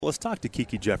Let's talk to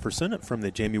Kiki Jefferson from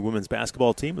the JMU women's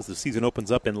basketball team as the season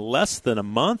opens up in less than a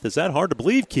month. Is that hard to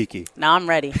believe, Kiki? No, I'm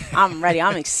ready.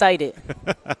 I'm excited.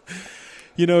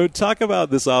 Talk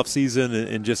about this offseason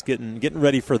and just getting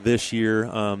ready for this year.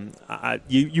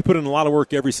 You put in a lot of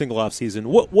work every single offseason.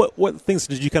 What things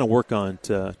did you kind of work on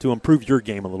to improve your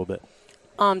game a little bit?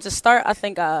 To start, I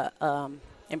think I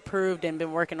improved and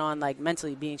been working on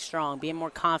mentally being strong, being more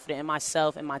confident in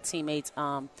myself and my teammates,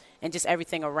 and just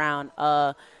everything around.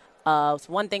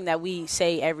 One thing that we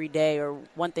say every day, or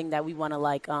one thing that we want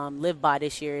to live by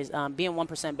this year, is being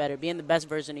 1% better, being the best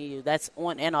version of you. That's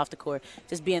on and off the court,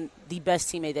 just being the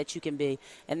best teammate that you can be.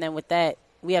 And then with that,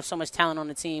 we have so much talent on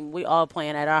the team. We all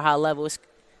playing at our high level. It's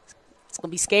going to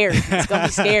be scary. It's going to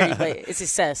be scary, but it's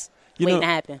success waiting to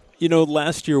happen.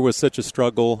 Last year was such a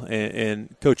struggle,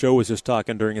 and Coach O was just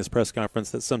talking during his press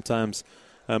conference that sometimes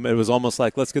it was almost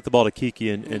like, let's get the ball to Kiki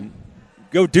and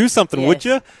go do something, would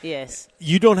you? Yes.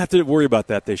 You don't have to worry about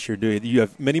that this year, do you? You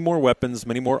have many more weapons,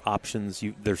 many more options.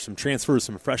 There's some transfers,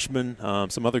 some freshmen,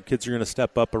 some other kids are going to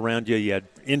step up around you. You had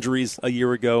injuries a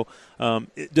year ago.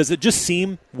 Does it just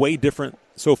seem way different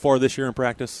so far this year in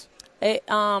practice?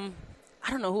 I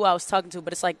don't know who I was talking to,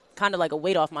 but it's kind of like a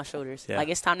weight off my shoulders. Yeah.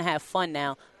 It's time to have fun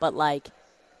now, but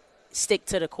stick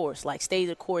to the course, stay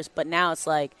the course. But now it's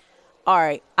all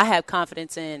right, I have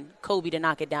confidence in Kobe to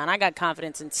knock it down. I got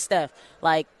confidence in Steph.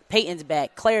 Peyton's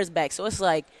back, Claire's back. So it's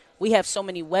we have so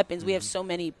many weapons. Mm-hmm. We have so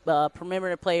many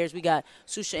perimeter players. We got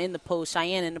Susha in the post,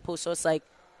 Cheyenne in the post. So it's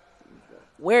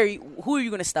who are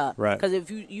you going to stop? Right. Because if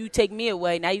you take me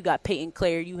away, now you got Peyton,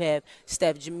 Claire, you have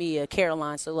Steph, Jamia,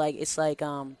 Caroline. So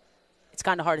it's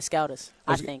kind of hard to scout us,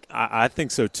 I think. I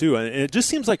think so, too. And it just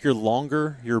seems like you're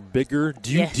longer, you're bigger.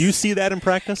 Do you see that in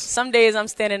practice? Some days I'm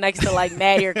standing next to,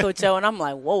 Maddie or Coach O, and I'm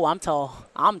like, whoa, I'm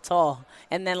tall.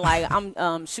 And then,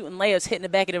 I'm shooting layups, hitting the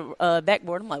back of the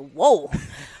backboard. I'm like, whoa,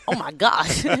 oh, my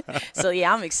gosh. So,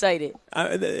 yeah, I'm excited.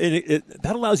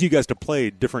 That allows you guys to play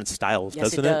different styles,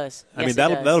 doesn't it? Yes, it does.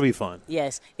 That'll be fun.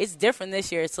 Yes. It's different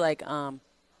this year. It's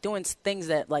doing things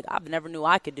that I've never knew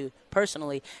I could do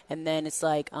personally, and then it's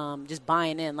just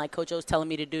buying in. Coach O's telling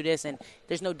me to do this, and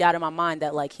there's no doubt in my mind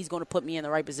that he's going to put me in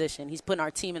the right position. He's putting our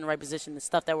team in the right position. The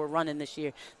stuff that we're running this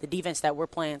year, the defense that we're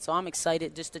playing. So I'm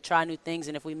excited just to try new things,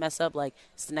 and if we mess up,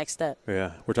 it's the next step.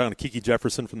 Yeah, we're talking to Kiki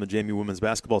Jefferson from the JMU women's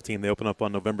basketball team. They open up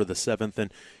on November the 7th,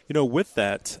 and with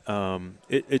that,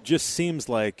 it just seems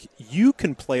like you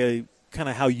can play kind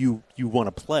of how you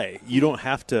want to play. You don't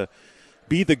have to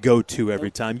be the go-to every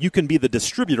time. You can be the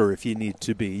distributor if you need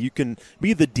to be. You can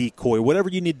be the decoy, whatever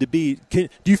you need to be. Do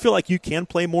you feel like you can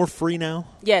play more free now?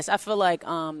 Yes, I feel like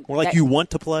you want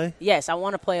to play? Yes, I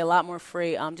want to play a lot more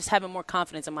free. Just having more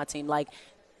confidence in my team.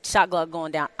 Shot clock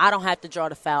going down. I don't have to draw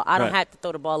the foul. I don't have to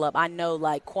throw the ball up. I know,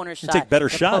 corner shot. You take better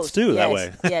shots, post. too, yes. that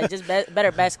way. Yeah, just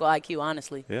better basketball IQ,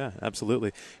 honestly. Yeah,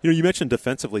 absolutely. You mentioned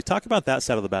defensively. Talk about that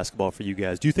side of the basketball for you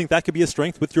guys. Do you think that could be a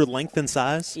strength with your length and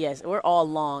size? Yes, we're all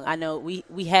long. I know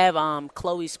we have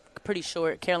Chloe's pretty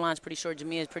short, Caroline's pretty short,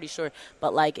 Jamia's pretty short.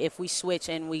 But, if we switch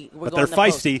and we're going they're to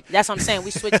feisty. Post, that's what I'm saying.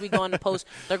 We switch, we go in the post.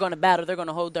 They're going to battle. They're going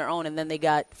to hold their own, and then they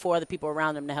got 4 other people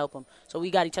around them to help them. So we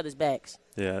got each other's backs.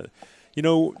 Yeah.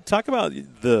 Talk about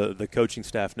the coaching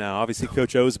staff now. Obviously,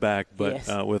 Coach O's back, but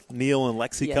yes. With Neil and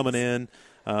Lexi coming in,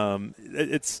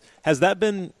 has that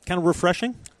been kind of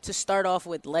refreshing? To start off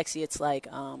with Lexi, it's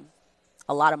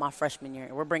a lot of my freshman year.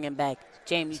 We're bringing back JMU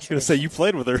traditions. I was going to say, you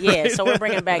played with her. Yeah, right? So we're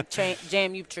bringing back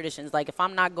JMU traditions. If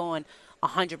I'm not going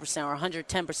 100% or 110%,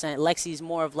 Lexi's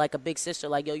more of a big sister.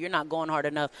 Yo, you're not going hard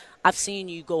enough. I've seen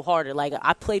you go harder.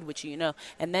 I played with you,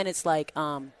 And then it's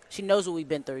she knows what we've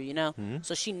been through, Mm-hmm.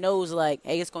 So she knows,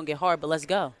 hey, it's going to get hard, but let's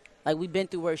go. We've been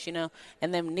through worse,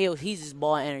 And then Neil, he's just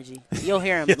ball energy. You'll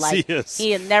hear him. Yes, he is.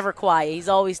 He is never quiet. He's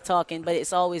always talking, but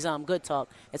it's always good talk.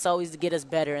 It's always to get us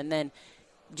better. And then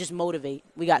just motivate.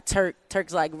 We got Turk.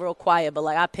 Turk's real quiet, but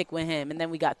I pick with him. And then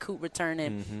we got Coop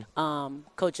returning. Mm-hmm.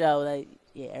 Coach O,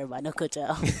 yeah, everybody know Coach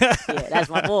O. Yeah, that's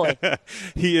my boy.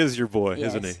 He is your boy,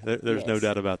 yes. Isn't he? There's no yes.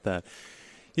 doubt about that.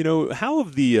 How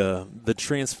have the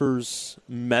transfers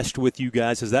meshed with you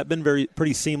guys? Has that been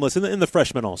pretty seamless? And the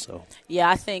freshmen also? Yeah,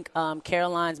 I think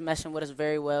Caroline's meshing with us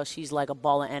very well. She's a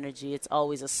ball of energy. It's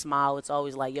always a smile. It's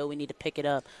always yo, we need to pick it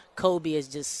up. Kobe is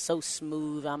just so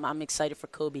smooth. I'm excited for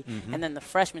Kobe. Mm-hmm. And then the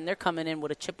freshmen, they're coming in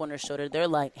with a chip on their shoulder. They're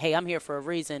hey, I'm here for a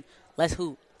reason. Let's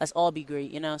hoop. Let's all be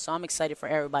great, So I'm excited for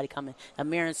everybody coming.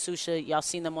 Amir and Susha, y'all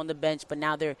seen them on the bench, but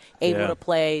now they're able to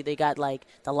play. They got,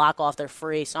 the lock off. They're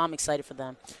free, so I'm excited for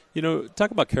them. Talk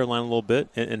about Caroline a little bit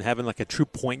and having, a true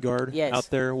point guard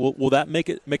out there. Will that make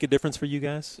a difference for you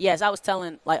guys? Yes, I was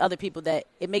telling, other people that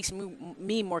it makes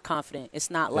me more confident.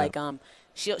 It's not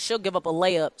she'll give up a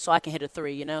layup so I can hit a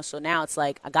three, you know. So now it's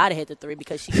like I gotta hit the three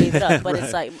because she gave it up. But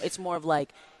It's like it's more of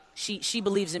like she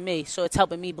believes in me, so it's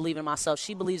helping me believe in myself.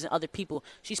 She believes in other people.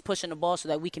 She's pushing the ball so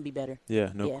that we can be better.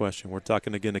 Yeah, no question. We're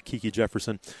talking again to Kiki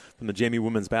Jefferson from the Jamie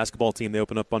women's basketball team. They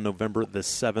open up on November the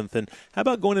 7th. And how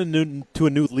about going to a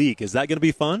new league? Is that going to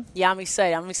be fun? Yeah, I'm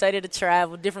excited. I'm excited to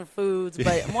travel, different foods,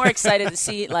 but more excited to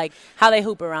see like how they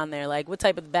hoop around there, like what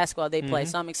type of basketball they play.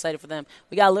 So I'm excited for them.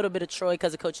 We got a little bit of Troy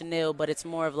because of Coach Neal, but it's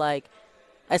more of like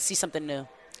let's see something new.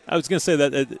 I was going to say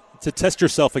that to test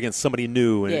yourself against somebody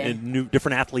new and new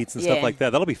different athletes and stuff like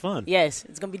that. That'll be fun. Yes,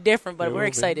 it's going to be different, but we're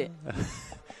excited.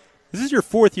 This is your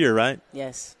 4th year, right?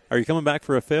 Yes. Are you coming back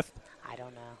for a 5th? I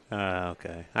don't know.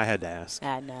 Okay. I had to ask.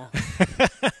 I know.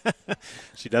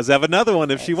 She does have another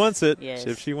one if she wants it. Yes.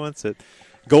 If she wants it.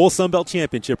 Goal Sunbelt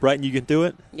Championship, right? And you can do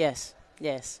it? Yes.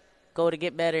 Go to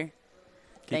get better.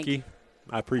 Kiki,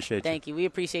 I appreciate you. Thank you. We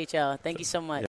appreciate y'all. Thank you so much.